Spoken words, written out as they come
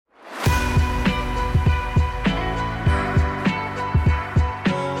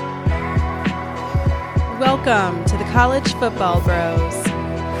Welcome to the College Football Bros,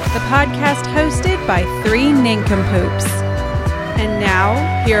 the podcast hosted by three nincompoops. And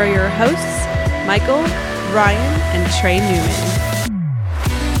now, here are your hosts, Michael, Ryan, and Trey Newman.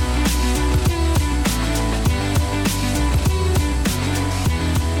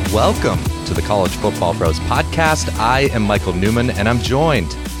 Welcome to the College Football Bros podcast. I am Michael Newman, and I'm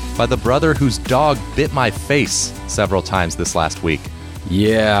joined by the brother whose dog bit my face several times this last week.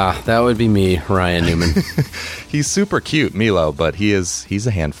 Yeah, that would be me, Ryan Newman. He's super cute, Milo, but he's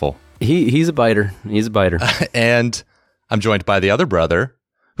a handful. He's a biter. He's a biter. And I'm joined by the other brother,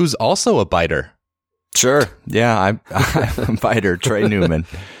 who's also a biter. Sure. Yeah, I'm a biter, Trey Newman.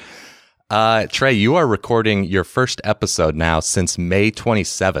 Trey, you are recording your first episode now since May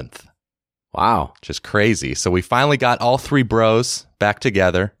 27th. Wow. Which is crazy. So we finally got all three bros back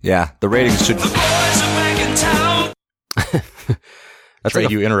together. Yeah, the ratings should... Trey,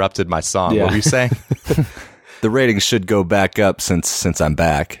 you interrupted my song. Yeah. What were you saying? The ratings should go back up since I'm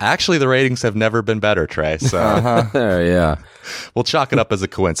back. Actually, the ratings have never been better, Trey. So yeah. We'll chalk it up as a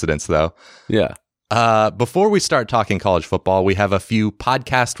coincidence, though. Yeah. Before we start talking college football, we have a few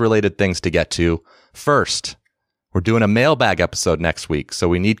podcast-related things to get to. First, we're doing a mailbag episode next week, so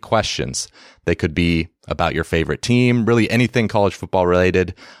we need questions. They could be about your favorite team, really anything college football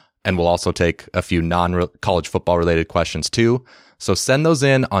related, and we'll also take a few non-college football related questions too. So send those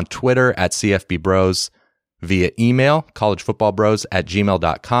in on Twitter at CFBBros, via email,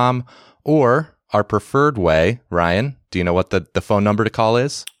 collegefootballbros@gmail.com, or our preferred way, Ryan, do you know what the phone number to call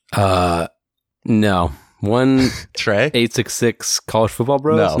is? No. Trey? 866 College Football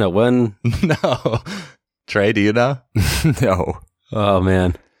Bros? No. One. No. Trey, do you know? No. Oh,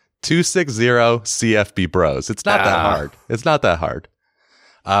 man. 260 CFB Bros. It's not that hard. It's not that hard.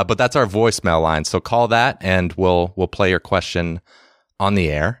 But that's our voicemail line. So call that and we'll play your question on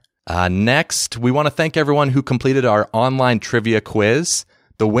the air. Next, we want to thank everyone who completed our online trivia quiz.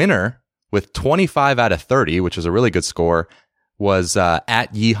 The winner with 25 out of 30, which is a really good score, was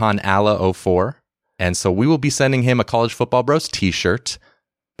at YehanAlla04. And so we will be sending him a College Football Bros t-shirt,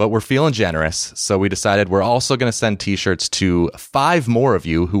 but we're feeling generous. So we decided we're also going to send t-shirts to 5 more of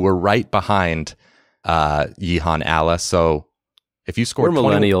you who were right behind YehanAlla. So if you scored, we're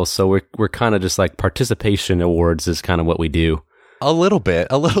millennials, so we're kind of just like participation awards is kind of what we do. A little bit,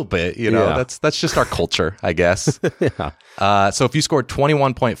 you know, yeah. That's just our culture, I guess. Yeah. So if you scored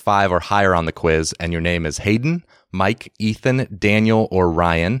 21.5 or higher on the quiz and your name is Hayden, Mike, Ethan, Daniel, or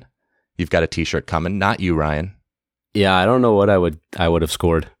Ryan, you've got a t-shirt coming. Not you, Ryan. Yeah, I don't know what I would have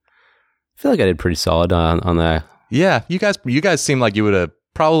scored. I feel like I did pretty solid on that. Yeah, you guys seem like you would have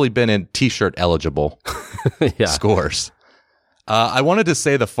probably been in t-shirt eligible yeah. scores. I wanted to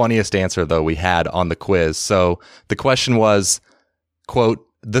say the funniest answer, though, we had on the quiz. So the question was, quote,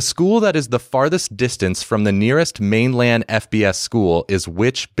 the school that is the farthest distance from the nearest mainland FBS school is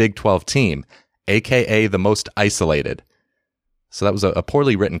which Big 12 team, a.k.a. the most isolated? So that was a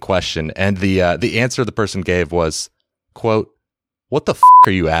poorly written question. And the answer the person gave was, quote, what the f***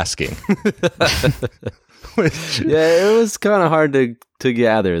 are you asking? Yeah, it was kind of hard to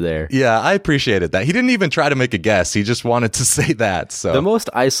gather there. Yeah, I appreciated that. He didn't even try to make a guess. He just wanted to say that. So the most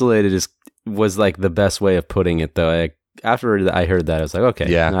isolated was like the best way of putting it, though. After I heard that, I was like,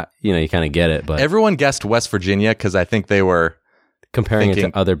 okay, yeah, you kind of get it. But everyone guessed West Virginia because I think they were comparing it to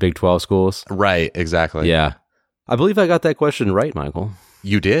other Big 12 schools. Right, exactly. Yeah, I believe I got that question right, Michael.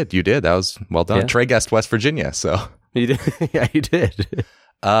 You did. That was well done. Yeah. Trey guessed West Virginia, so you did. Yeah, you did.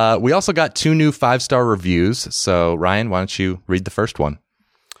 We also got 2 new 5-star reviews. So, Ryan, why don't you read the first one?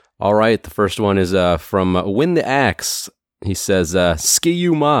 All right. The first one is from Win the Axe. He says, Ski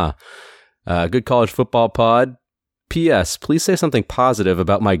you ma. Good college football pod. P.S. Please say something positive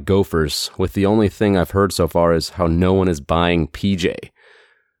about my Gophers, with the only thing I've heard so far is how no one is buying PJ.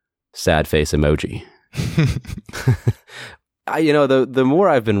 Sad face emoji. The more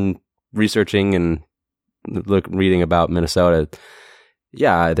I've been researching and reading about Minnesota,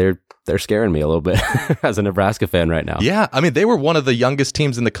 yeah, they're scaring me a little bit as a Nebraska fan right now. Yeah, I mean, they were one of the youngest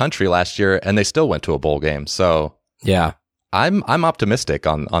teams in the country last year, and they still went to a bowl game. So yeah, I'm optimistic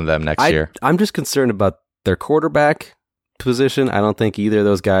on them next year. I'm just concerned about their quarterback position. I don't think either of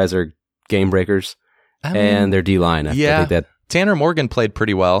those guys are game breakers, and their D-line. I think that Tanner Morgan played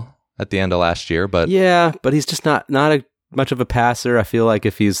pretty well at the end of last year, but he's just not much of a passer. I feel like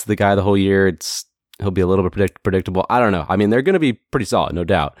if he's the guy the whole year, he'll be a little bit predictable. I don't know. I mean, they're going to be pretty solid, no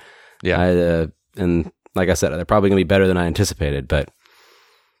doubt. Yeah. And like I said, they're probably going to be better than I anticipated, but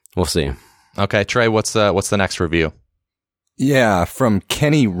we'll see. Okay, Trey, what's the next review? Yeah, from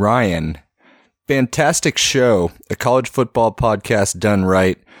Kenny Ryan. Fantastic show. A college football podcast done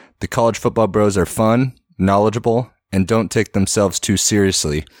right. The College Football Bros are fun, knowledgeable, and don't take themselves too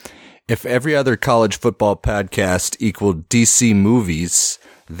seriously. If every other college football podcast equaled DC movies,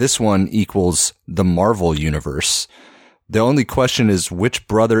 this one equals the Marvel Universe. The only question is which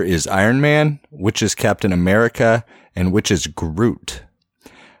brother is Iron Man, which is Captain America, and which is Groot.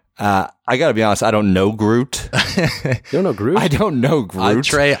 I gotta be honest, I don't know Groot. You don't know Groot? I don't know Groot.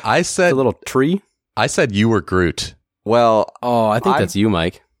 Trey, I said The little tree? I said you were Groot. Well, Oh, I think that's you,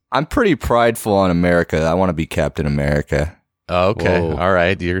 Mike. I'm pretty prideful on America. I want to be Captain America. Okay, Whoa. all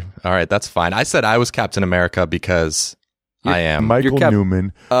right. That's fine. I said I was Captain America because I am. Michael You're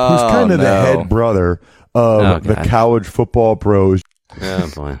Newman, Oh, who's kind of the no. head brother of the God. college football pros.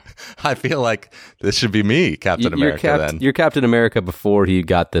 Oh, boy. I feel like this should be me, Captain America. Then You're Captain America before he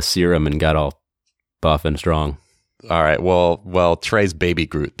got the serum and got all buff and strong. all right. Well, Trey's baby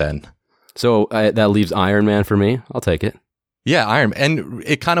Groot then. So that leaves Iron Man for me. I'll take it. Yeah, Iron. And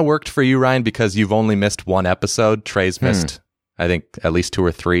it kind of worked for you, Ryan, because you've only missed one episode. Trey's missed, I think, at least 2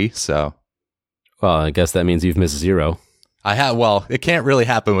 or 3. So Well, I guess that means you've missed 0. I have. Well, it can't really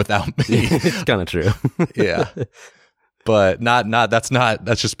happen without me. It's kind of true. Yeah, but not.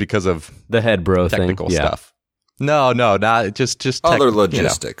 That's just because of The head bro technical thing. Yeah. stuff. No, not just Other you know.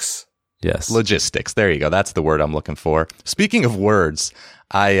 logistics. Yes. Logistics. There you go. That's the word I'm looking for. Speaking of words,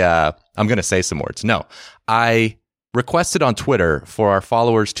 I'm going to say some words. No, I requested on Twitter for our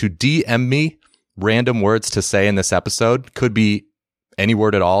followers to DM me random words to say in this episode. Could be any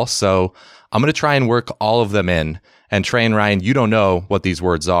word at all. So I'm going to try and work all of them in. And Trey and Ryan, you don't know what these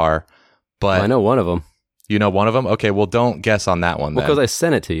words are, but I know one of them. you know one of them. Okay, well, don't guess on that one. Well, Then. because I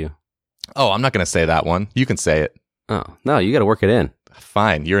sent it to you. Oh, I'm not going to say that one. You can say it. Oh, no, you got to work it in.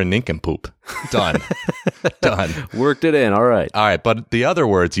 Fine. You're a nincompoop. Done. Done. Worked it in. All right. All right, but the other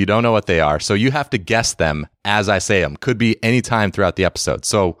words, you don't know what they are. So you have to guess them as I say them. Could be any time throughout the episode.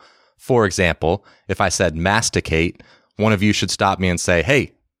 So, for example, if I said masticate, one of you should stop me and say,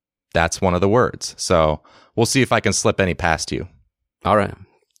 hey, that's one of the words. So we'll see if I can slip any past you. All right.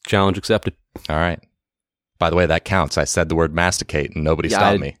 Challenge accepted. All right. By the way, that counts. I said the word masticate and nobody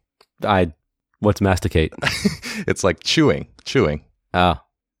stopped me. What's masticate? It's like chewing. Oh,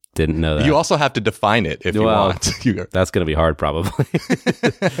 didn't know that. You also have to define it if you Well, want. That's going to be hard, probably.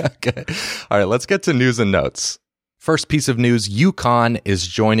 Okay. All right, let's get to news and notes. First piece of news, UConn is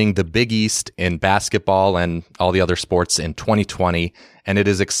joining the Big East in basketball and all the other sports in 2020, and it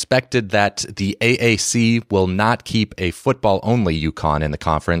is expected that the AAC will not keep a football-only UConn in the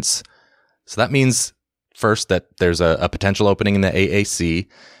conference. So that means, first, that there's a potential opening in the AAC,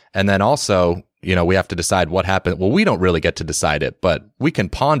 and then also, you know, we have to decide what happened. Well, we don't really get to decide it, but we can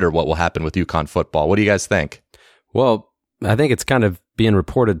ponder what will happen with UConn football. What do you guys think? Well, I think it's kind of being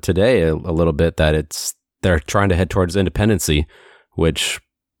reported today a little bit that they're trying to head towards independency, which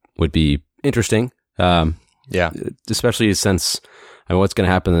would be interesting. Yeah. Especially since, what's going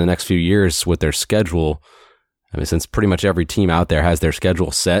to happen in the next few years with their schedule. Since pretty much every team out there has their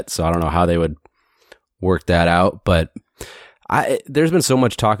schedule set, so I don't know how they would work that out, but there's been so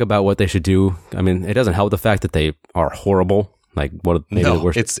much talk about what they should do. It doesn't help the fact that they are horrible. Like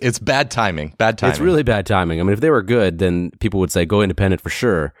it's bad timing. Bad timing. It's really bad timing. If they were good, then people would say go independent for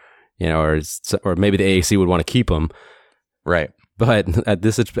sure, or maybe the AAC would want to keep them. Right. But at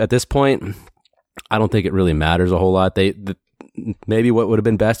this point, I don't think it really matters a whole lot. Maybe what would have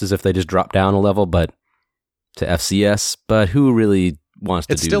been best is if they just dropped down a level, but to FCS. But who really wants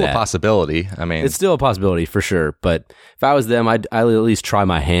to do that? It's still a possibility. It's still a possibility for sure. But if I was them, I'd at least try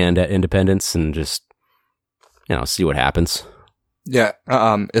my hand at independence and just, see what happens. Yeah.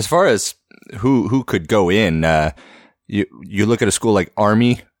 As far as who could go in, you look at a school like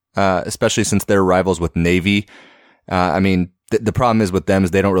Army, especially since they're rivals with Navy. The problem is with them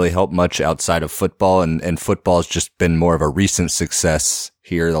is they don't really help much outside of football, and football's just been more of a recent success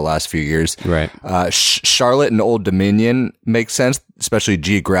here the last few years. Right. Charlotte and Old Dominion makes sense, especially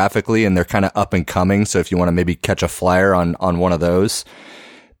geographically, and they're kind of up and coming. So if you want to maybe catch a flyer on one of those,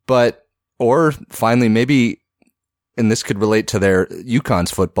 or finally maybe, and this could relate to their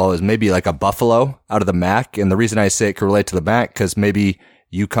UConn's football, is maybe like a Buffalo out of the MAC. And the reason I say it could relate to the MAC, because maybe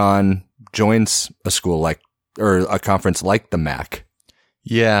UConn joins a school or a conference like the MAC.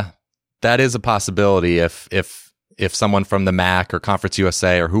 Yeah, that is a possibility. If someone from the MAC or Conference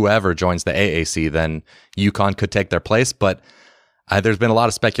USA or whoever joins the AAC, then UConn could take their place. But there's been a lot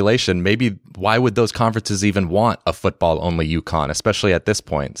of speculation. Maybe why would those conferences even want a football-only UConn, especially at this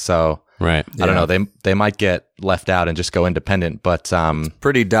point? So right. I don't know. They might get left out and just go independent. But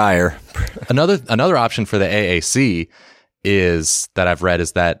pretty dire. Another option for the AAC that I've read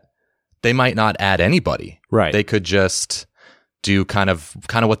is that they might not add anybody. Right. They could just do kind of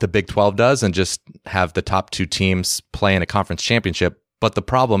what the Big 12 does and just have the top 2 teams play in a conference championship. But the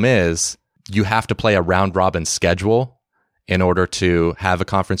problem is you have to play a round robin schedule in order to have a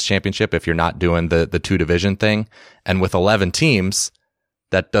conference championship if you're not doing the 2 division thing. And with 11 teams,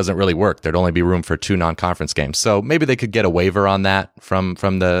 that doesn't really work. There'd only be room for 2 non-conference games. So maybe they could get a waiver on that from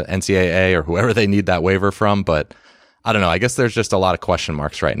the NCAA or whoever they need that waiver from. But I don't know. I guess there's just a lot of question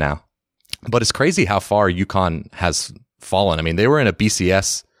marks right now. But it's crazy how far UConn has fallen. I mean, they were in a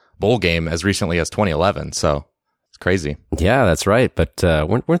BCS bowl game as recently as 2011. So it's crazy. Yeah, that's right. But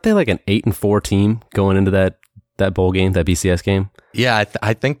weren't they like an 8-4 team going into that bowl game, that BCS game? Yeah,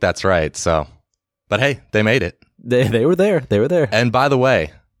 I think that's right. So, but hey, they made it. They were there. They were there. And by the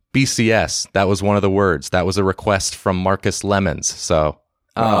way, BCS, that was one of the words. That was a request from Marcus Lemons. So,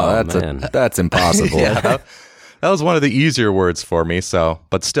 that's impossible. Yeah, that was one of the easier words for me. So,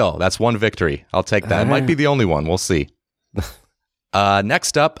 but still, that's one victory. I'll take that. It might be the only one. We'll see.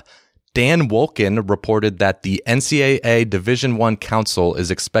 Next up, Dan Wolken reported that the NCAA Division I Council is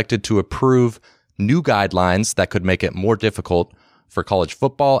expected to approve new guidelines that could make it more difficult for college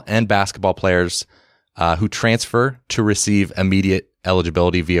football and basketball players who transfer to receive immediate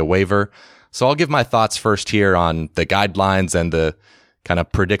eligibility via waiver. So I'll give my thoughts first here on the guidelines and the kind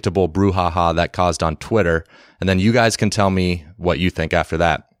of predictable brouhaha that caused on Twitter. And then you guys can tell me what you think after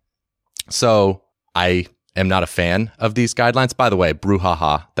that. So I am not a fan of these guidelines. By the way,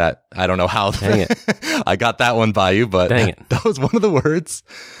 brouhaha, that I don't know how I got that one by you, but that was one of the words.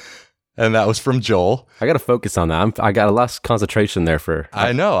 And that was from Joel. I got to focus on that. I got a lot of concentration there for.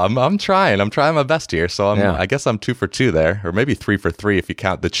 I know. I'm trying. I'm trying my best here. So I guess I'm 2 for 2 there, or maybe 3 for 3 if you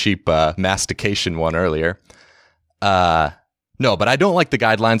count the cheap mastication one earlier. No, but I don't like the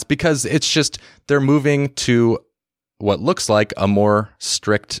guidelines because it's just they're moving to what looks like a more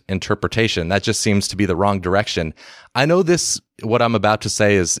strict interpretation. That just seems to be the wrong direction. I know what I'm about to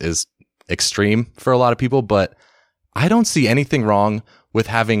say is extreme for a lot of people, but I don't see anything wrong with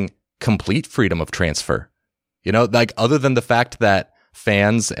having complete freedom of transfer. You know, like other than the fact that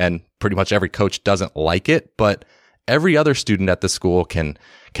fans and pretty much every coach doesn't like it, but every other student at the school can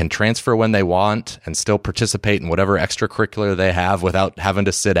transfer when they want and still participate in whatever extracurricular they have without having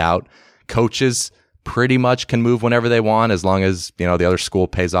to sit out. Coaches pretty much can move whenever they want as long as, the other school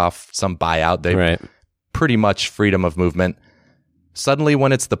pays off some buyout. They pretty much freedom of movement. Suddenly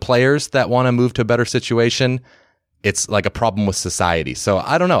when it's the players that want to move to a better situation, it's like a problem with society. So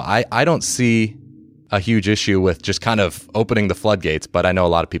I don't know. I don't see a huge issue with just kind of opening the floodgates, but I know a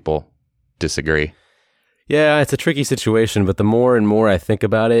lot of people disagree. Yeah, it's a tricky situation, but the more and more I think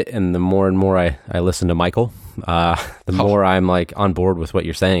about it and the more and more I listen to Michael, the more I'm like on board with what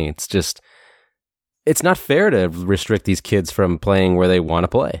you're saying. It's not fair to restrict these kids from playing where they want to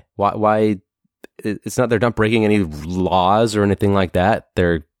play. Why? They're not breaking any laws or anything like that.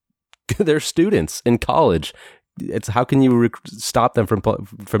 They're students in college. It's how can you stop them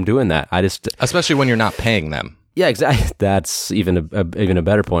from doing that? Especially when you're not paying them. Yeah, exactly. That's even a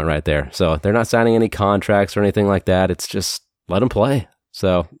better point right there. So they're not signing any contracts or anything like that. It's just let them play.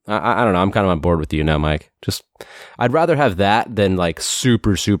 So I don't know. I'm kind of on board with you now, Mike. I'd rather have that than like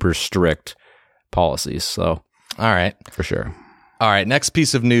super, super strict policies. So all right, for sure. All right, next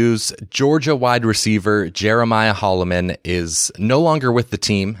piece of news. Georgia wide receiver Jeremiah Holloman is no longer with the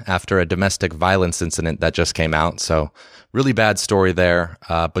team after a domestic violence incident that just came out. So really bad story there.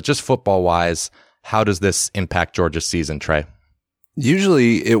 But just football-wise, how does this impact Georgia's season, Trey?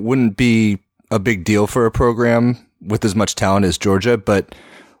 Usually it wouldn't be a big deal for a program with as much talent as Georgia, but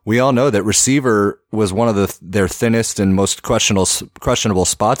we all know that receiver was one of their thinnest and most questionable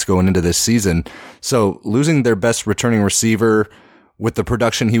spots going into this season. So losing their best returning receiver with the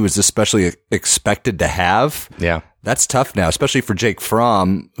production he was especially expected to have, that's tough now, especially for Jake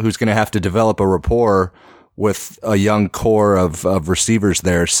Fromm, who's going to have to develop a rapport with a young core of receivers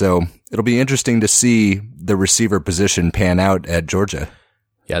there. So it'll be interesting to see the receiver position pan out at Georgia.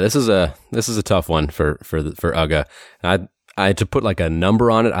 Yeah, this is a tough one for UGA. I to put like a number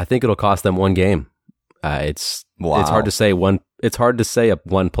on it, I think it'll cost them one game. It's hard to say one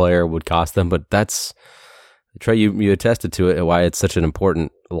player would cost them, but that's Trey. You attested to it, why it's such an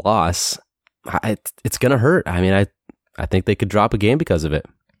important loss. It's gonna hurt. I mean, I think they could drop a game because of it.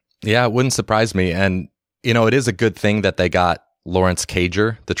 Yeah, it wouldn't surprise me. And it is a good thing that they got Lawrence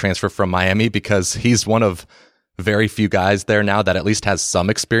Cager, the transfer from Miami, because he's one of very few guys there now that at least has some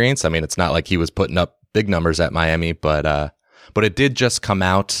experience. I mean, it's not like he was putting up big numbers at Miami, but it did just come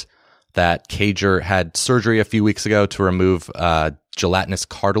out that Cager had surgery a few weeks ago to remove gelatinous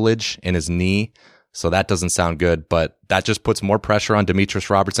cartilage in his knee. So that doesn't sound good, but that just puts more pressure on Demetrius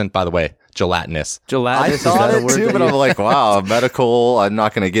Robertson. By the way, gelatinous. Gelatinous. I is thought that a it word too, that but you- I'm like, wow, medical. I'm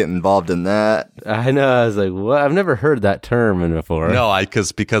not going to get involved in that. I know. I was like, what? I've never heard that term before. No,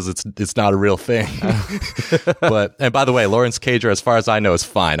 because it's not a real thing. And by the way, Lawrence Cager, as far as I know, is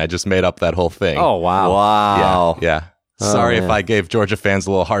fine. I just made up that whole thing. Oh, wow. Wow. Yeah. Oh, Sorry if man. I gave Georgia fans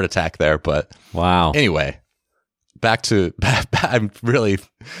a little heart attack there, but Wow. anyway, back to I'm really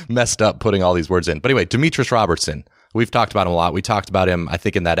messed up putting all these words in. But anyway, Demetrius Robertson. We've talked about him a lot. We talked about him, I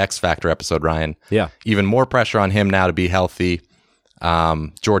think, in that X Factor episode, Ryan. Yeah. Even more pressure on him now to be healthy.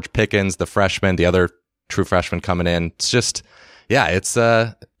 George Pickens, the freshman, the other true freshman coming in. It's just, it's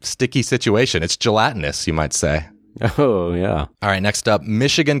a sticky situation. It's gelatinous, you might say. Oh, yeah. All right, next up,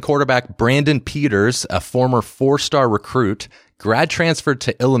 Michigan quarterback Brandon Peters, a former 4-star recruit, grad transferred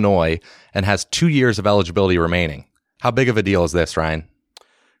to Illinois and has 2 years of eligibility remaining. How big of a deal is this, Ryan?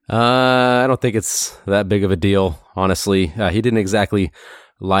 I don't think it's that big of a deal, honestly. He didn't exactly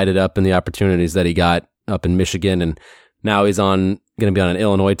light it up in the opportunities that he got up in Michigan, and now he's going to be on an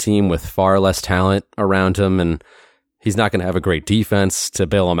Illinois team with far less talent around him, and he's not going to have a great defense to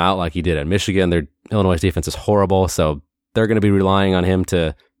bail him out like he did at Michigan. Their Illinois defense is horrible, so they're going to be relying on him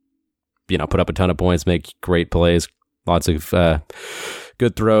to, put up a ton of points, make great plays, lots of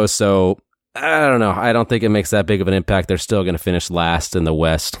good throws. So I don't know. I don't think it makes that big of an impact. They're still going to finish last in the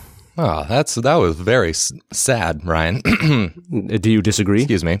West. Oh, that was very sad, Ryan. Do you disagree?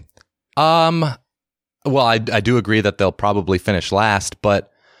 Excuse me. Well, I do agree that they'll probably finish last,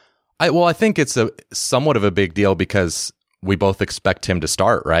 but I think it's somewhat of a big deal because we both expect him to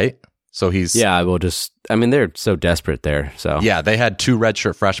start, right? So he's they're so desperate there. So yeah, they had 2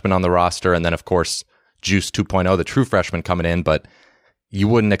 redshirt freshmen on the roster, and then of course Juice 2.0, the true freshman coming in, but you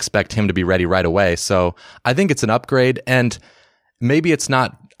wouldn't expect him to be ready right away. So I think it's an upgrade, and maybe it's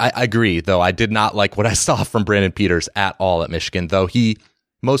not. I agree, though. I did not like what I saw from Brandon Peters at all at Michigan, though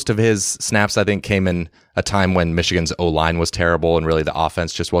most of his snaps, I think, came in a time when Michigan's O-line was terrible and really the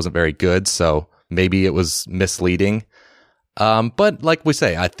offense just wasn't very good. So maybe it was misleading. But like we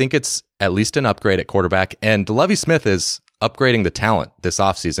say, I think it's at least an upgrade at quarterback. And Lovie Smith is upgrading the talent this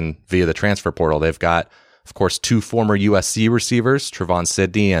offseason via the transfer portal. They've got, of course, 2 former USC receivers, Trevon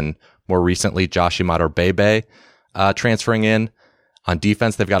Sidney and more recently Josh Imatorbhebhe, transferring in. On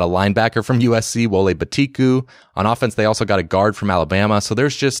defense, they've got a linebacker from USC, Wole Batiku. On offense, they also got a guard from Alabama. So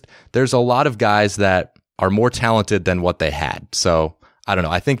there's a lot of guys that are more talented than what they had. So I don't know.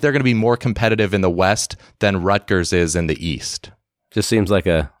 I think they're going to be more competitive in the West than Rutgers is in the East. just seems like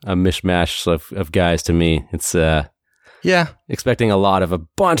a mishmash of guys to me. It's expecting a lot of a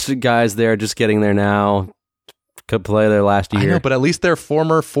bunch of guys there, just getting there now. Could play there last year. I know, but at least they're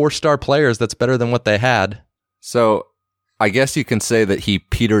former 4-star players. That's better than what they had. So I guess you can say that he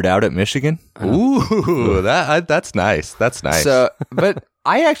petered out at Michigan. Ooh, that's nice. That's nice. So, but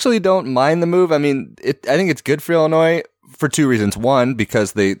I actually don't mind the move. I mean, I think it's good for Illinois for 2 reasons. One,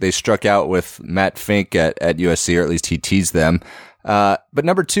 because they struck out with Matt Fink at USC, or at least he teased them. But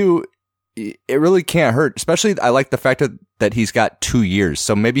number 2, it really can't hurt. Especially, I like the fact that he's got 2 years.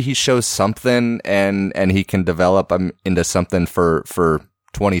 So maybe he shows something and he can develop into something for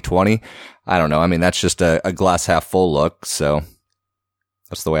 2020. I don't know. I mean, that's just a glass half full look. So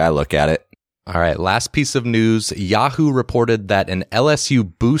that's the way I look at it. All right. Last piece of news. Yahoo reported that an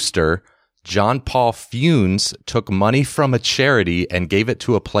LSU booster, John Paul Funes, took money from a charity and gave it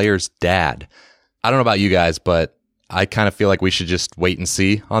to a player's dad. I don't know about you guys, but I kind of feel like we should just wait and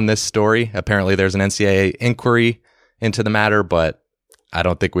see on this story. Apparently there's an NCAA inquiry into the matter, but I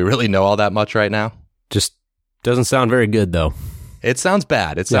don't think we really know all that much right now. Just doesn't sound very good, though. It sounds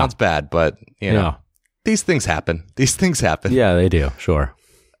bad. It sounds bad, but you know, these things happen. These things happen. Yeah, they do. Sure.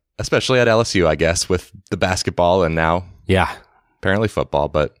 Especially at LSU, I guess, with the basketball and now apparently football,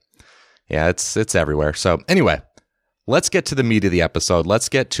 but yeah, it's everywhere. So anyway, let's get to the meat of the episode. Let's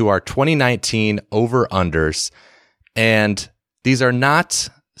get to our 2019 over-unders. And these are not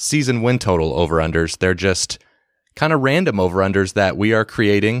season win total over-unders. They're just kind of random over-unders that we are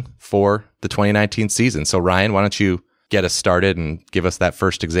creating for the 2019 season. So Ryan, why don't you get us started and give us that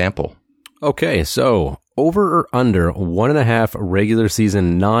first example? Okay, so over or under 1.5 regular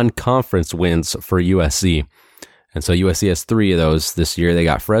season non-conference wins for USC. And so USC has 3 of those this year. They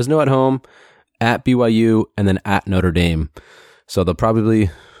got Fresno at home, at BYU, and then at Notre Dame. So they'll probably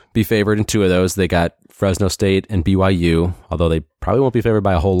be favored in 2 of those. They got Fresno State and BYU, although they probably won't be favored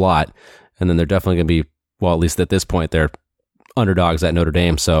by a whole lot. And then they're definitely going to be, well, at least at this point, they're underdogs at Notre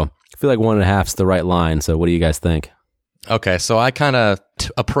Dame. So I feel like 1.5 is the right line. So what do you guys think? Okay, so I kind of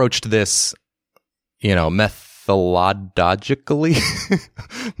approached this, methodologically,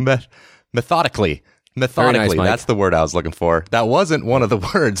 Methodically. Nice, Mike. That's the word I was looking for. That wasn't one of the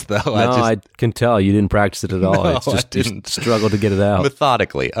words, though. No, I can tell you didn't practice it at all. No, It's just I you didn't. struggled to get it out.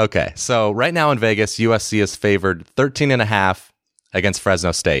 Methodically. Okay. So right now in Vegas, USC is favored 13.5 against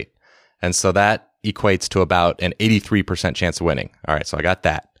Fresno State. And so that equates to about an 83% chance of winning. All right. So I got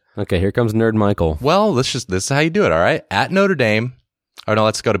that. Okay, here comes Nerd Michael. Well, this is how you do it. All right. At Notre Dame. Or no,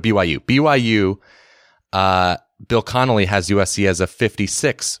 let's go to BYU. BYU, Bill Connolly has USC as a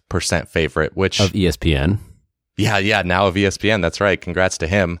 56% favorite, which Of ESPN. Yeah, now of ESPN. That's right. Congrats to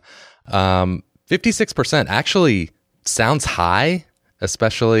him. 56% actually sounds high,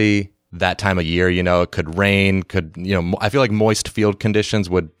 especially that time of year. You know, it could rain, I feel like moist field conditions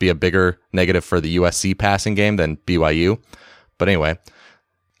would be a bigger negative for the USC passing game than BYU. But anyway,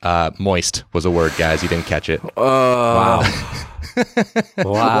 moist was a word, guys. You didn't catch it. Wow.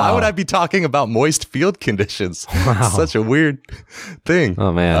 Why would I be talking about moist field conditions? Wow. Such a weird thing.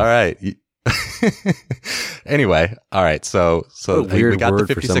 Oh, man. All right. Anyway, all right. So What a weird we got word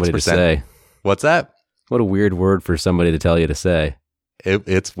the for somebody to 56%. say. What's that? What a weird word for somebody to tell you to say.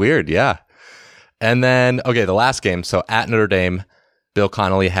 It's weird, yeah. And then, okay, the last game. So at Notre Dame, Bill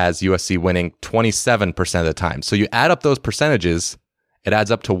Connolly has USC winning 27% of the time. So you add up those percentages, it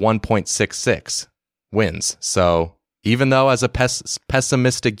adds up to 1.66 wins. So even though as a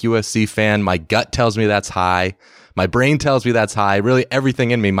pessimistic USC fan, my gut tells me that's high. My brain tells me that's high. Really,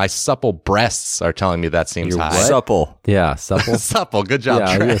 everything in me, my supple breasts are telling me that seems Your high. what? Supple. Yeah, supple. Supple. Good job, Yeah,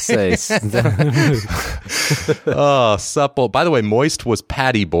 I Trey. was going to say. Oh, supple. By the way, moist was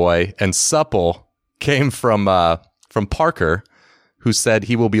Patty Boy, and supple came from Parker, who said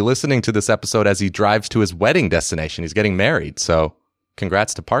he will be listening to this episode as he drives to his wedding destination. He's getting married. So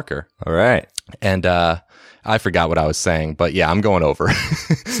congrats to Parker. All right. And I forgot what I was saying, but yeah, I'm going over.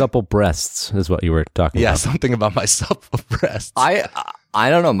 Supple breasts is what you were talking Yeah, about. something about my supple breasts. I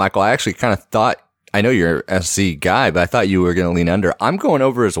don't know, Michael. I actually kind of thought, I know you're an SC guy, but I thought you were going to lean under. I'm going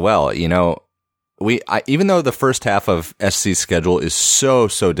over as well. You know, even though the first half of SC's schedule is so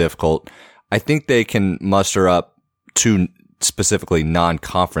difficult, I think they can muster up 2 specifically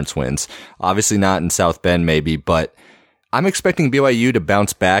non-conference wins. Obviously not in South Bend maybe, but I'm expecting BYU to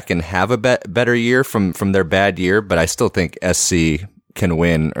bounce back and have a better year from their bad year, but I still think SC can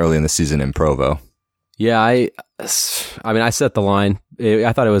win early in the season in Provo. Yeah, I mean, I set the line.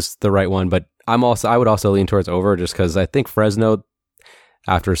 I thought it was the right one, but I would also lean towards over just because I think Fresno,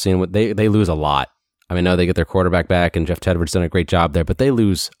 after seeing what they lose a lot. I mean, I know they get their quarterback back, and Jeff Tedford's done a great job there, but they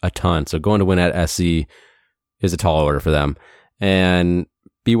lose a ton. So going to win at SC is a tall order for them. And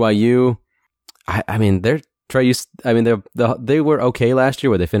BYU, I mean, they're Trey. They were okay last year,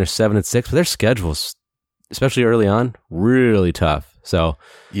 where they finished 7-6, but their schedules, especially early on, really tough. So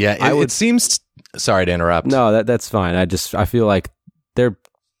yeah, it seems. Sorry to interrupt. no, that's fine. I feel like they're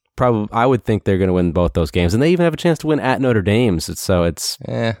probably. I would think they're going to win both those games, and they even have a chance to win at Notre Dame. So it's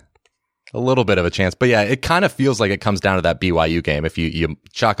A little bit of a chance. But yeah, it kind of feels like it comes down to that BYU game. If you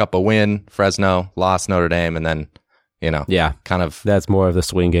chalk up a win, Fresno lost Notre Dame, and then, yeah, kind of, that's more of the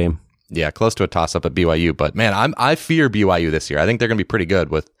swing game. yeah, close to a toss-up at BYU. But man, I fear BYU this year. I think they're going to be pretty good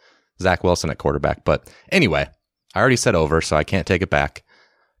with Zach Wilson at quarterback. But anyway, I already said over, so I can't take it back.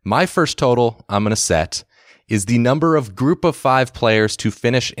 My first total I'm going to set is the number of group of 5 players to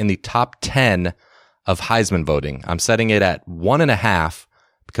finish in the top 10 of Heisman voting. I'm setting it at 1.5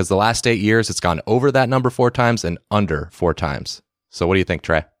 because the last 8 years it's gone over that number 4 times and under 4 times. So what do you think,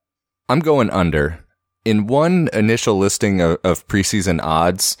 Trey? I'm going under. In one initial listing of preseason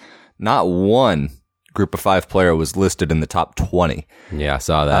odds, not one group of 5 player was listed in the top 20. Yeah, I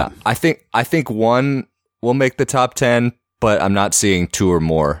saw that. I think one will make the top 10, but I'm not seeing 2 or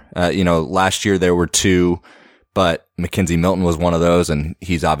more. Last year there were 2, but Mackenzie Milton was one of those, and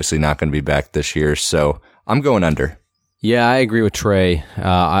he's obviously not going to be back this year. So I'm going under. Yeah, I agree with Trey.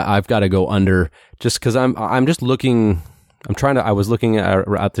 I've got to go under just because I'm just looking. I was looking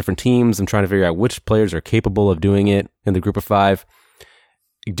at different teams. I'm trying to figure out which players are capable of doing it in the group of 5.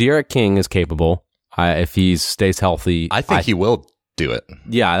 De'Aaron King is capable if he stays healthy. I think he will do it.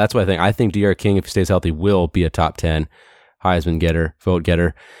 Yeah, that's what I think. I think De'Aaron King, if he stays healthy, will be a top 10 Heisman vote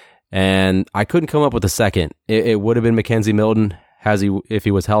getter. And I couldn't come up with a second. It would have been Mackenzie Milton if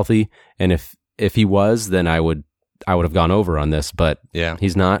he was healthy, and if he was, then I would have gone over on this. But Yeah.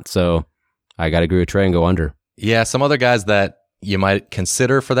 he's not, so I got to agree with Trey and go under. Yeah, some other guys that you might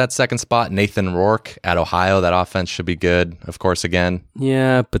consider for that second spot, Nathan Rourke at Ohio. That offense should be good, of course, again.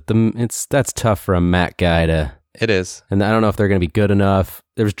 Yeah, but that's tough for a MAC guy to. It is. And I don't know if they're going to be good enough.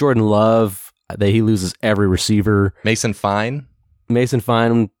 There's Jordan Love. He loses every receiver. Mason Fine.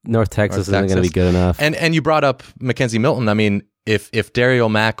 North Texas isn't going to be good enough. And you brought up Mackenzie Milton. I mean, if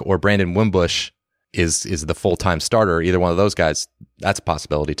Daryl Mack or Brandon Wimbush is the full-time starter, either one of those guys, that's a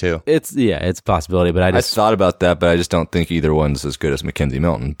possibility too. It's a possibility, but I thought about that, but I just don't think either one's as good as Mackenzie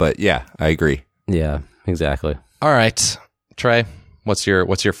Milton. But yeah, I agree. Yeah, exactly. All right, Trey, what's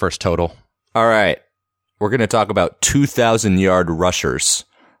your first total? All right, we're going to talk about 2,000-yard rushers.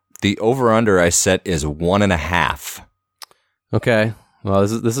 The over/under I set is 1.5. Okay. Well,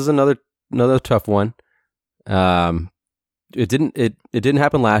 this is another tough one. It didn't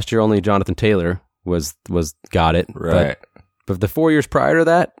happen last year. Only Jonathan Taylor got it. Right. But the 4 years prior to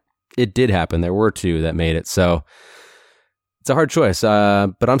that, it did happen. There were 2 that made it. So it's a hard choice.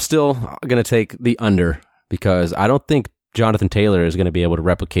 But I'm still going to take the under because I don't think Jonathan Taylor is going to be able to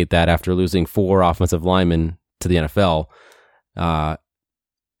replicate that after losing 4 offensive linemen to the NFL.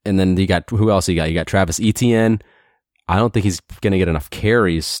 And then who else you got? You got Travis Etienne. I don't think he's going to get enough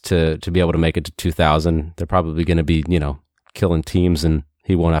carries to be able to make it to 2,000. They're probably going to be, killing teams, and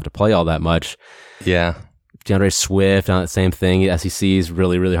he won't have to play all that much. Yeah. DeAndre Swift, same thing. SEC is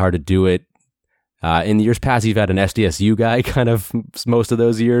really, really hard to do it. In the years past, you've had an SDSU guy kind of most of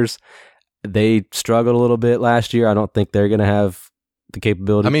those years. They struggled a little bit last year. I don't think they're going to have the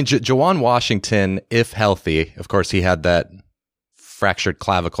capability. I mean, Jawan Washington, if healthy, of course, he had that fractured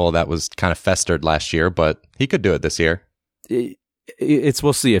clavicle that was kind of festered last year, but he could do it this year.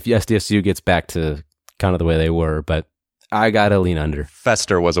 We'll see if SDSU gets back to kind of the way they were, but I gotta lean under.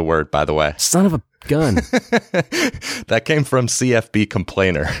 Fester was a word, by the way. Son of a gun. That came from CFB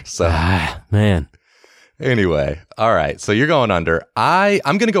Complainer. So man. Anyway, all right. So you're going under. I'm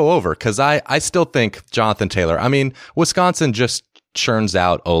going to go over because I still think Jonathan Taylor. I mean, Wisconsin just churns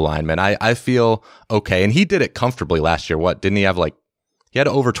out O linemen. I feel okay, and he did it comfortably last year. What didn't he have? He had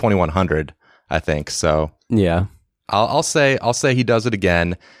over 2,100, I think. So yeah, I'll say he does it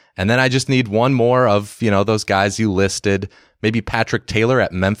again, and then I just need one more of those guys you listed. Maybe Patrick Taylor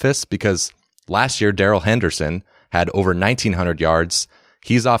at Memphis, because last year Darrell Henderson had over 1,900 yards.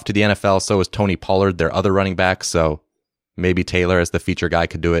 He's off to the NFL. So is Tony Pollard, their other running back. So maybe Taylor as the feature guy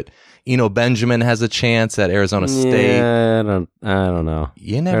could do it. Eno Benjamin has a chance at Arizona State. Yeah, I don't know.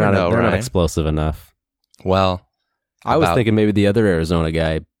 You never know, They're right? not explosive enough. Well, I was thinking maybe the other Arizona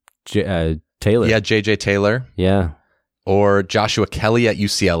guy, Taylor. Yeah, J.J. Taylor. Yeah. Or Joshua Kelly at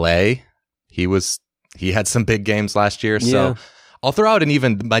UCLA. He had some big games last year. So Yeah. I'll throw out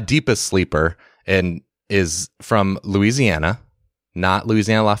my deepest sleeper and is from Louisiana, not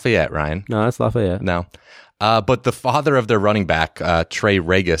Louisiana Lafayette, Ryan. No, that's Lafayette. No. But the father of their running back, Trey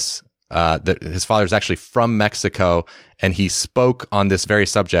Regis, his father is actually from Mexico, and he spoke on this very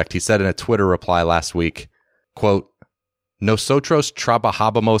subject. He said in a Twitter reply last week, quote, "Nosotros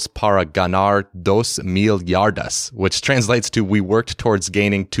trabajamos para ganar 2,000 yardas," which translates to "we worked towards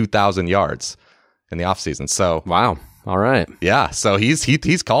gaining 2,000 yards in the offseason." So, Wow. All right. yeah, so he's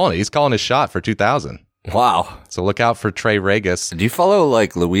calling it. He's calling his shot for 2,000. Wow. So look out for Trey Regis. Do you follow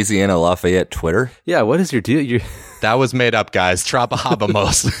Louisiana Lafayette Twitter? Yeah. What is your deal? That was made up, guys.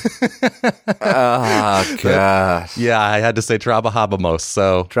 Trabajamos. Oh, gosh. Yeah, I had to say Trabajamos.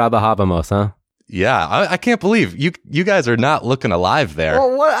 So Trabajamos, huh? yeah, I can't believe you guys are not looking alive there.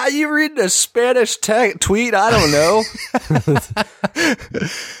 Well, what are you reading a Spanish tweet? I don't know.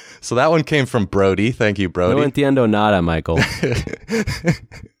 So that one came from Brody. Thank you, No Brody. entiendo nada, Michael.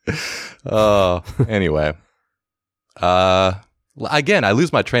 Oh, anyway. Again, I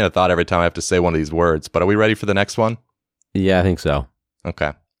lose my train of thought every time I have to say one of these words, but are we ready for the next one? Yeah, I think so.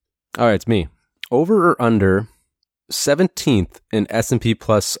 Okay. All right, it's me. Over or under 17th in S&P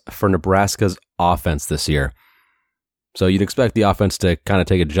Plus for Nebraska's offense this year. So you'd expect the offense to kind of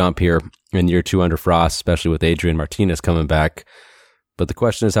take a jump here in year 2 under Frost, especially with Adrian Martinez coming back. But the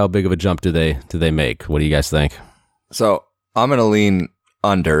question is, how big of a jump do they make? What do you guys think? So I'm going to lean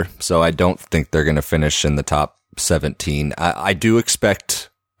under, so I don't think they're going to finish in the top 17. I do expect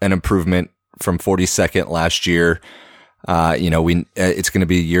an improvement from 42nd last year. It's going to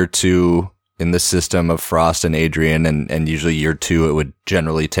be year 2 in the system of Frost and Adrian, and usually year 2 it would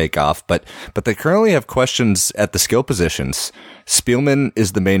generally take off. But they currently have questions at the skill positions. Spielman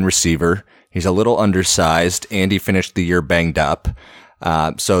is the main receiver. He's a little undersized, and he finished the year banged up.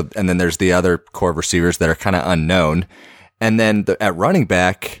 And then there's the other core of receivers that are kind of unknown. And then at running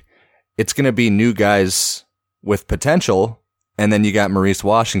back, it's going to be new guys with potential. And then you got Maurice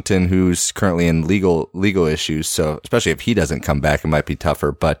Washington, who's currently in legal issues. So especially if he doesn't come back, it might be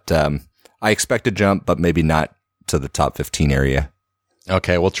tougher. But I expect a jump, but maybe not to the top 15 area.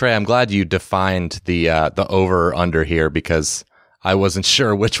 Okay. Well, Trey, I'm glad you defined the over or under here, because I wasn't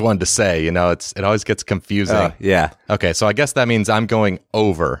sure which one to say. It always gets confusing. Yeah. Okay. So I guess that means I'm going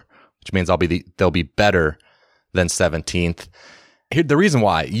over, which means they'll be better than 17th. Here, the reason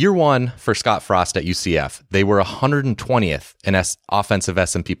why, year one for Scott Frost at UCF, they were 120th in offensive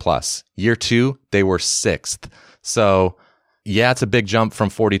S&P plus. Year two, they were 6th. So yeah, it's a big jump from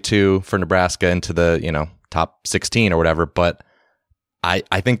 42 for Nebraska into the, top 16 or whatever, but I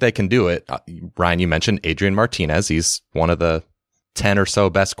think they can do it. Ryan, you mentioned Adrian Martinez. He's one of the 10 or so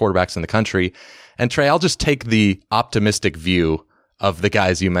best quarterbacks in the country. And Trey, I'll just take the optimistic view of the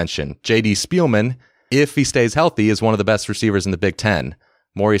guys you mentioned. J.D. Spielman, if he stays healthy, is one of the best receivers in the Big Ten.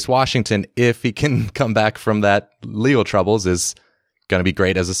 Maurice Washington, if he can come back from that legal troubles, is going to be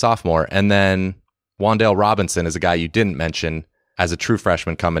great as a sophomore. And then Wan'Dale Robinson is a guy you didn't mention as a true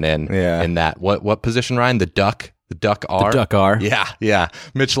freshman coming in. Yeah. In that. What position, Ryan? The Duck R? The Duck R. Yeah.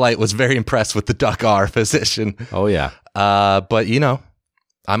 Mitch Light was very impressed with the Duck R position. Oh, yeah. But,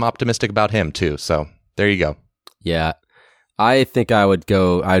 I'm optimistic about him too. So there you go. Yeah. I think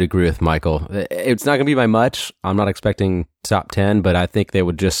I'd agree with Michael. It's not going to be by much. I'm not expecting top 10, but I think they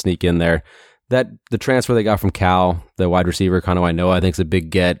would just sneak in there. The transfer they got from Cal, the wide receiver, I think is a big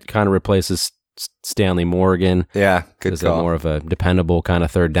get. Kind of replaces Stanley Morgan. Yeah, good call. More of a dependable kind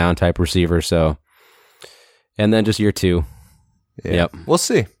of third down type receiver. So, and then just year two. Yeah. Yep. We'll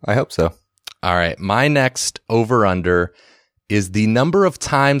see. I hope so. All right. My next over-under is the number of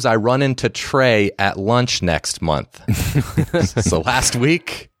times I run into Trey at lunch next month. So last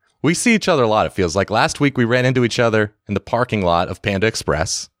week, we see each other a lot, it feels like. Last week, we ran into each other in the parking lot of Panda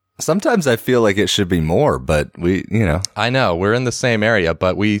Express. Sometimes I feel like it should be more, but I know, we're in the same area,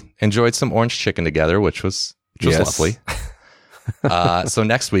 but we enjoyed some orange chicken together, which was lovely. So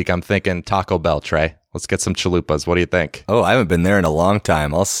next week, I'm thinking Taco Bell, Trey. Let's get some chalupas. What do you think? Oh, I haven't been there in a long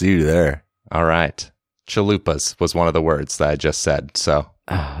time. I'll see you there. All right. Chalupas was one of the words that I just said. So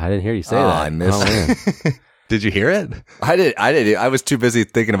I didn't hear you say that. I missed it. Did you hear it? I did. I was too busy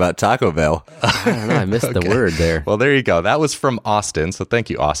thinking about Taco Bell. I don't know. I missed the word there. Well, there you go. That was from Austin. So thank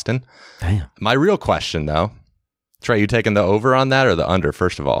you, Austin. Damn. My real question, though, Trey, you taking the over on that or the under,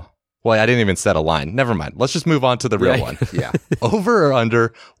 first of all? Well, I didn't even set a line. Never mind. Let's just move on to the real one. Yeah. Over or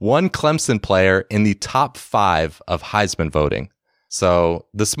under one Clemson player in the top 5 of Heisman voting. So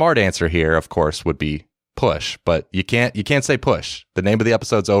the smart answer here, of course, would be push, but you can't say push. The name of the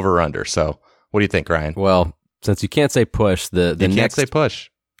episode's over or under. So what do you think, Ryan? Well, since you can't say push, can't say push.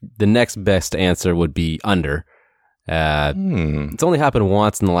 The next best answer would be under. It's only happened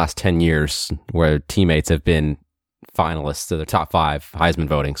once in the last 10 years where teammates have been finalists to the top 5 Heisman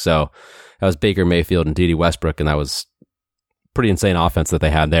voting. So that was Baker Mayfield and Dede Westbrook, and that was pretty insane offense that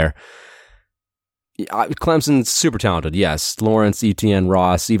they had there. Clemson's super talented, yes. Lawrence, Etienne,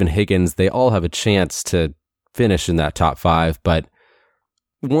 Ross, even Higgins, they all have a chance to finish in that top 5, but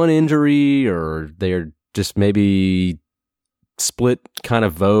one injury or they're just maybe split kind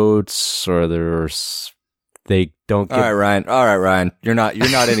of votes, or they don't get... All right, Ryan. You're not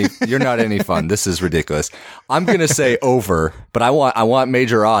any fun. This is ridiculous. I'm going to say over, but I want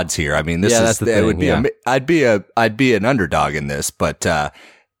major odds here. I mean, that's the thing. It would be I'd be an underdog in this, but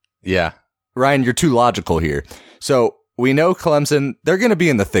yeah. Ryan, you're too logical here. So we know Clemson, they're going to be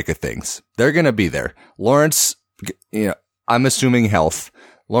in the thick of things. They're going to be there. Lawrence, I'm assuming health.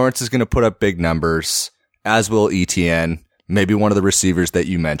 Lawrence is going to put up big numbers, as will Etienne, maybe one of the receivers that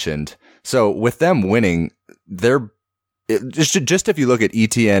you mentioned. So with them winning, just if you look at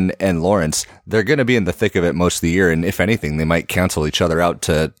Etienne and Lawrence, they're going to be in the thick of it most of the year. And if anything, they might cancel each other out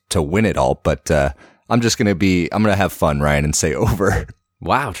to win it all. But I'm going to have fun, Ryan, and say over.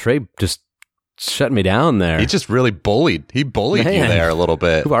 Wow, Trey just shut me down there. He just really bullied you there a little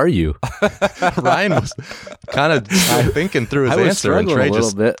bit. Who are you? Ryan was kind of thinking through his I was answer, and struggling Trey a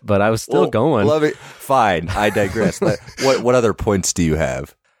little bit, but I was still going. Love it. Fine, I digress. What other points do you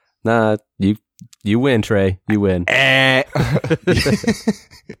have? Nah, you win, Trey. You win. All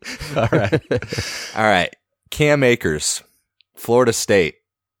right. Cam Akers, Florida State,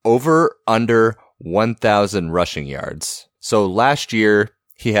 over under 1,000 rushing yards. So last year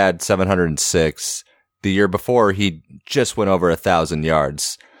he had 706. The year before he just went over 1,000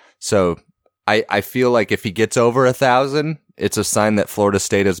 yards. So I feel like if he gets over 1,000, it's a sign that Florida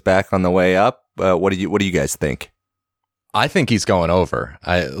State is back on the way up. What do you guys think? I think he's going over.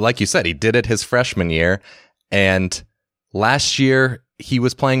 Like you said, he did it his freshman year, and last year he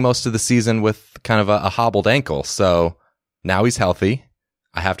was playing most of the season with kind of a hobbled ankle. So now he's healthy.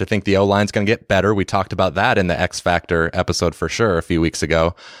 I have to think the O-line's going to get better. We talked about that in the X Factor episode for sure a few weeks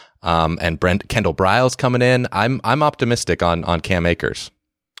ago. And Kendall Briles coming in. I'm optimistic on Cam Akers.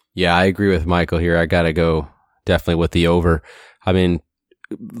 Yeah, I agree with Michael here. I got to go definitely with the over. I mean,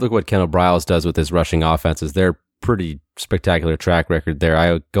 look what Kendall Briles does with his rushing offenses. They're pretty spectacular track record there.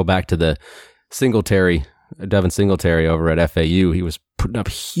 I go back to the Singletary Devin Singletary over at FAU. He was putting up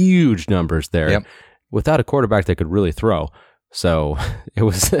huge numbers there without a quarterback that could really throw. So it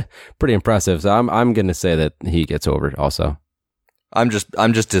was pretty impressive. So I'm going to say that he gets over also. I'm just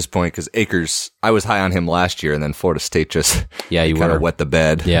disappointed because Akers, I was high on him last year, and then Florida State just you kind of wet the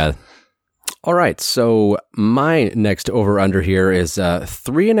bed. Yeah. All right. So my next over-under here is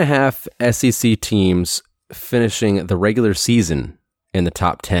 3.5 SEC teams finishing the regular season in the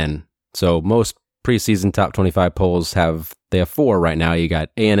top 10. So most preseason top 25 polls have 4 right now. You got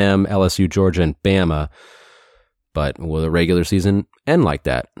A&M, LSU, Georgia, and Bama. But will the regular season end like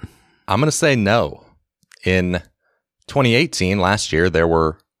that? I'm going to say no. In 2018, last year, there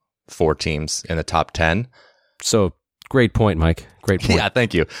were 4 teams in the top 10. So great point, Mike. Great point. Yeah,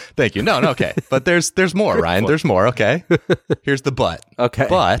 thank you. No, okay. But there's more, Ryan. There's more, okay? Here's the but. Okay.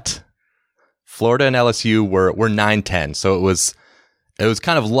 But Florida and LSU were 9-10, so it was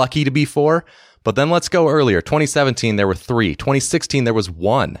kind of lucky to be 4. But then let's go earlier. 2017, there were 3. 2016, there was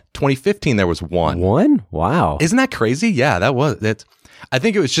 1. 2015, there was 1. 1? Wow. Isn't that crazy? Yeah, that was it. I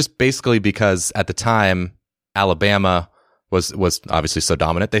think it was just basically because at the time, Alabama was obviously so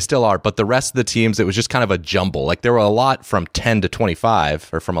dominant. They still are, but the rest of the teams, it was just kind of a jumble. Like there were a lot from 10 to 25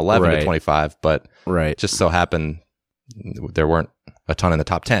 or from 11 to 25, but it just so happened there weren't a ton in the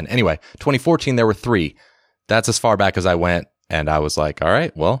top 10. Anyway, 2014, there were 3. That's as far back as I went, and I was like, all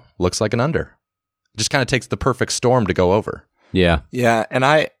right, well, looks like an under. It just kind of takes the perfect storm to go over. Yeah, and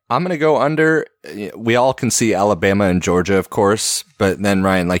I'm going to go under. We all can see Alabama and Georgia, of course, but then,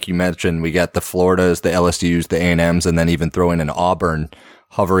 Ryan, like you mentioned, we got the Floridas, the LSUs, the A&Ms, and then even throw in an Auburn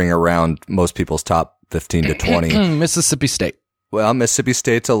hovering around most people's top 15 to 20. Mississippi State. Well, Mississippi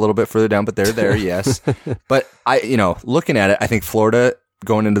State's a little bit further down, but they're there, yes. But looking at it, I think Florida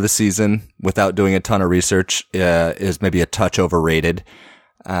going into the season without doing a ton of research is maybe a touch overrated.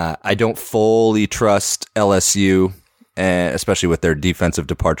 I don't fully trust LSU, especially with their defensive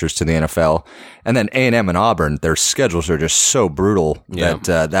departures to the NFL. And then A&M and Auburn, their schedules are just so brutal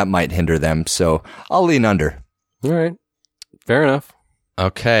that might hinder them. So I'll lean under. All right. Fair enough.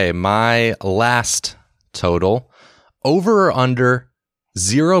 Okay, my last total, over or under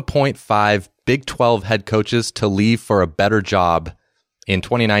 0.5 Big 12 head coaches to leave for a better job in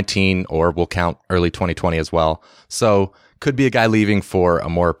 2019, or we'll count early 2020 as well. So could be a guy leaving for a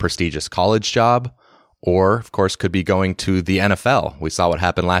more prestigious college job, or, of course, could be going to the NFL. We saw what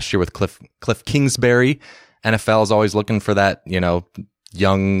happened last year with Cliff Kingsbury. NFL is always looking for that,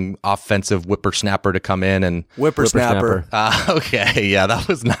 young offensive whippersnapper to come in and whippersnapper. Okay, yeah, that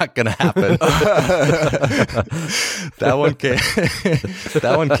was not going to happen.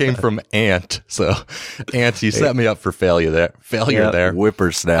 That one came from Ant. So, Ant, you set me up for failure there.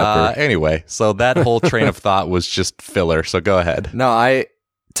 Whippersnapper. Anyway, so that whole train of thought was just filler. So go ahead. No,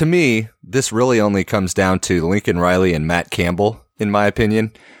 to me, this really only comes down to Lincoln Riley and Matt Campbell, in my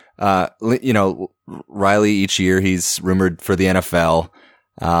opinion. Riley each year he's rumored for the NFL,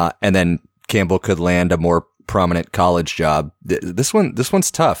 and then Campbell could land a more prominent college job. This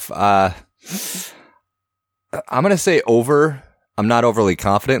one's tough. I'm going to say over. I'm not overly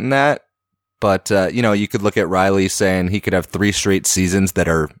confident in that, but you could look at Riley saying he could have 3 straight seasons that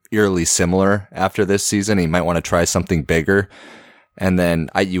are eerily similar after this season. He might want to try something bigger, and then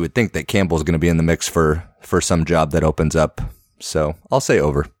you would think that Campbell's going to be in the mix for some job that opens up. So I'll say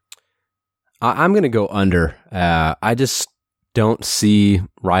over. I'm going to go under. I just don't see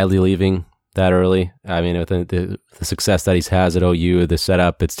Riley leaving that early. I mean, with the success that he has at OU, the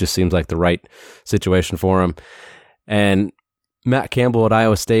setup, it just seems like the right situation for him. And Matt Campbell at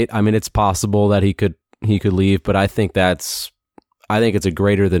Iowa State, I mean, it's possible that he could leave, but I think it's a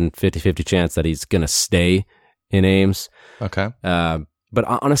greater than 50-50 chance that he's going to stay in Ames. Okay. But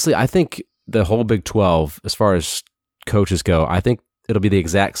honestly, I think the whole Big 12, as far as coaches go, I think it'll be the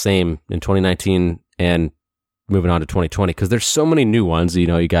exact same in 2019 and moving on to 2020, because there's so many new ones.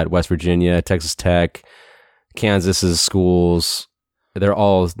 You got West Virginia, Texas Tech, Kansas's schools. They're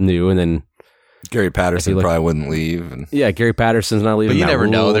all new. And then Gary Patterson probably wouldn't leave. Gary Patterson's not leaving. But you never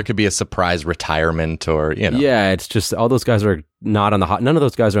know. There could be a surprise retirement or, Yeah, it's just all those guys are not on the hot. None of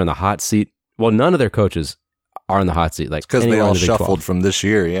those guys are on the hot seat. Well, none of their coaches are in the hot seat. Like, because they all shuffled from this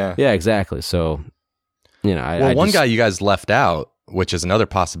year. Yeah. Yeah, exactly. So, one guy you guys left out, which is another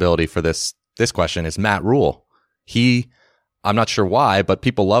possibility for this question, is Matt Rule. I'm not sure why, but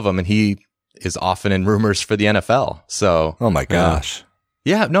people love him, and he is often in rumors for the NFL. So, oh my gosh,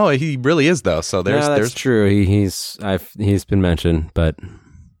 yeah, no, he really is though. So there's true. He's been mentioned, but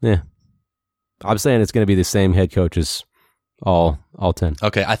yeah, I'm saying it's going to be the same head coaches all 10.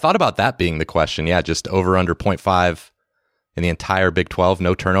 Okay, I thought about that being the question. Yeah, just over under 0.5 in the entire Big 12,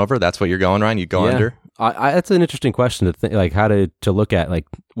 no turnover. That's what you're going, Ryan. You go under. That's an interesting question to think, like how to look at. Like,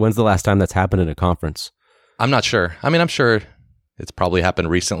 when's the last time that's happened in a conference? I'm not sure. I mean, I'm sure it's probably happened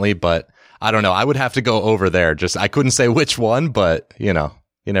recently, but I don't know. I would have to go over there. I couldn't say which one, but you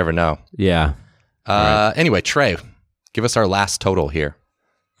never know. Yeah. Right. Anyway, Trey, give us our last total here.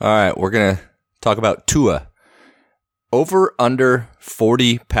 All right, we're going to talk about Tua. Over under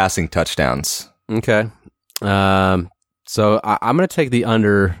 40 passing touchdowns. Okay. So I'm going to take the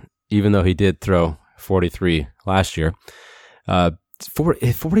under, even though he did throw 43 last year. 40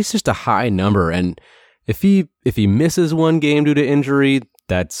 is just a high number, and if he misses one game due to injury,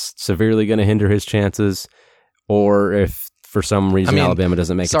 that's severely going to hinder his chances. Or if for some reason Alabama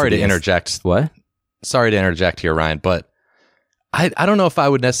doesn't make it. Sorry to interject. What? Sorry to interject here, Ryan, but I don't know if I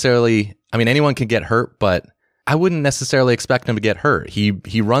would necessarily. I mean, anyone can get hurt, but I wouldn't necessarily expect him to get hurt.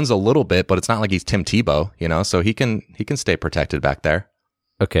 He runs a little bit, but it's not like he's Tim Tebow, so he can stay protected back there.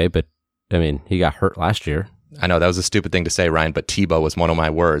 Okay, but I mean, he got hurt last year. I know that was a stupid thing to say, Ryan, but Tebow was one of my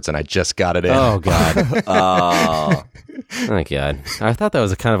words, and I just got it in. Oh God! Oh my God! I thought that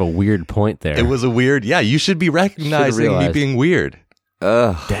was a kind of a weird point there. It was a weird. Yeah, you should be recognizing me being weird.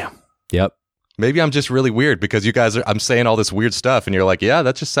 Damn. Yep. Maybe I'm just really weird because you guys I'm saying all this weird stuff, and you're like, yeah,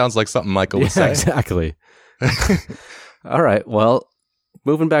 that just sounds like something Michael would say. Exactly. All right. Well,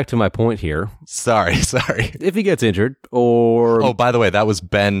 moving back to my point here. Sorry. If he gets injured or... Oh, by the way, that was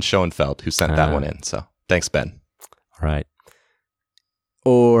Ben Schoenfeld who sent that one in. So thanks, Ben. All right.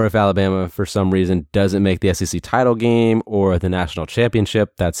 Or if Alabama, for some reason, doesn't make the SEC title game or the national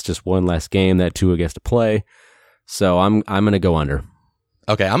championship, that's just one less game that Tua gets to play. So I'm going to go under.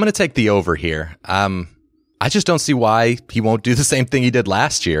 Okay, I'm going to take the over here. I just don't see why he won't do the same thing he did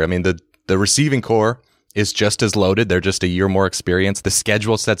last year. I mean, the receiving core is just as loaded. They're just a year more experienced. The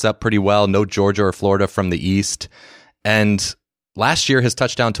schedule sets up pretty well. No Georgia or Florida from the East. And last year, his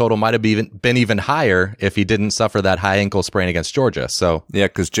touchdown total might have been even higher if he didn't suffer that high ankle sprain against Georgia. So yeah,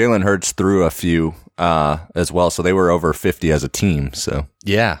 because Jalen Hurts threw a few as well, so they were over 50 as a team. So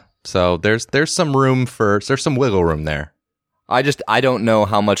yeah, so there's some room there's some wiggle room there. I don't know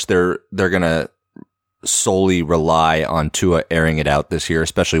how much they're gonna solely rely on Tua airing it out this year,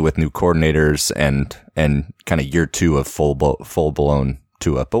 especially with new coordinators and kind of year two of full blown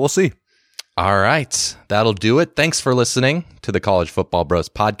Tua. But we'll see. All right, that'll do it. Thanks for listening to the College Football Bros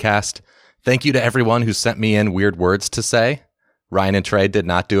podcast. Thank you to everyone who sent me in weird words to say. Ryan and Trey did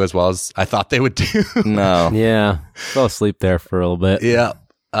not do as well as I thought they would do. No. Yeah, fell asleep there for a little bit. Yeah.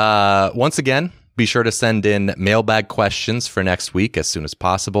 Once again, be sure to send in mailbag questions for next week as soon as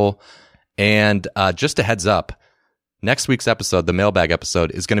possible. And just a heads up, next week's episode, the mailbag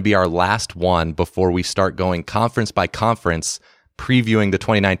episode, is going to be our last one before we start going conference by conference, previewing the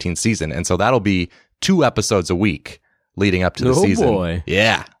 2019 season. And so that'll be 2 episodes a week leading up to the season. Oh, boy.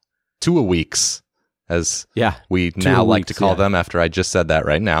 Yeah. 2 a weeks, as we 2 now like weeks, to call them after I just said that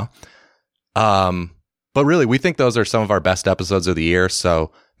right now. But really, we think those are some of our best episodes of the year.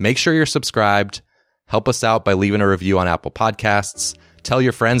 So make sure you're subscribed. Help us out by leaving a review on Apple Podcasts. Tell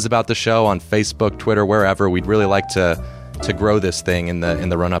your friends about the show on Facebook, Twitter, wherever. We'd really like to grow this thing in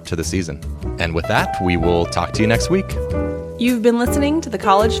the run up to the season. And with that, we will talk to you next week. You've been listening to the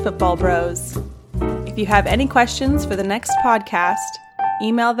College Football Bros. If you have any questions for the next podcast,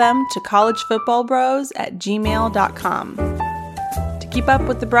 email them to collegefootballbros@gmail.com. To keep up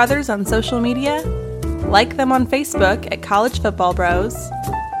with the brothers on social media, like them on Facebook at College Football Bros,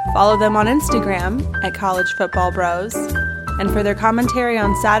 follow them on Instagram at College Football Bros, and for their commentary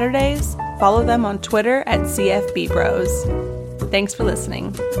on Saturdays, follow them on Twitter at CFB Bros. Thanks for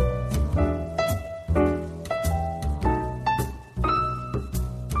listening.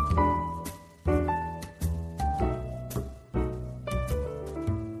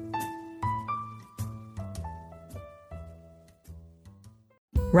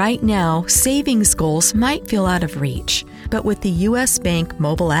 Right now, savings goals might feel out of reach, but with the U.S. Bank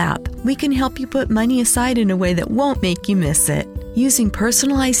mobile app, we can help you put money aside in a way that won't make you miss it. Using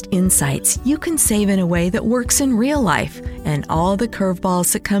personalized insights, you can save in a way that works in real life and all the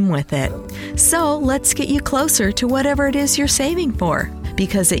curveballs that come with it. So let's get you closer to whatever it is you're saving for.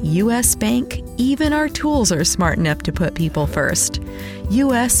 Because at U.S. Bank, even our tools are smart enough to put people first.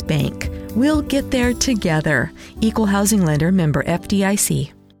 U.S. Bank. We'll get there together. Equal housing lender, member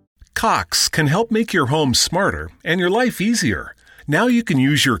FDIC. Cox can help make your home smarter and your life easier. Now you can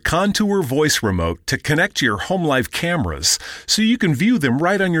use your Contour voice remote to connect to your home life cameras so you can view them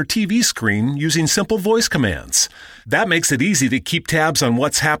right on your TV screen using simple voice commands. That makes it easy to keep tabs on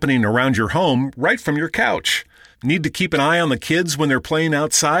what's happening around your home right from your couch. Need to keep an eye on the kids when they're playing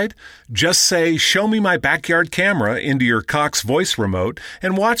outside? Just say, "Show me my backyard camera" into your Cox voice remote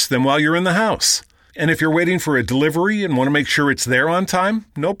and watch them while you're in the house. And if you're waiting for a delivery and want to make sure it's there on time,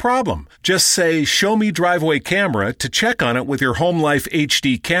 no problem. Just say, "Show me driveway camera" to check on it with your Home Life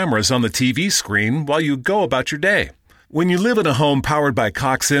HD cameras on the TV screen while you go about your day. When you live in a home powered by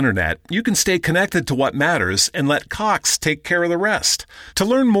Cox Internet, you can stay connected to what matters and let Cox take care of the rest. To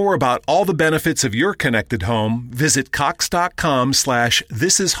learn more about all the benefits of your connected home, visit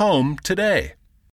cox.com/thisishome today.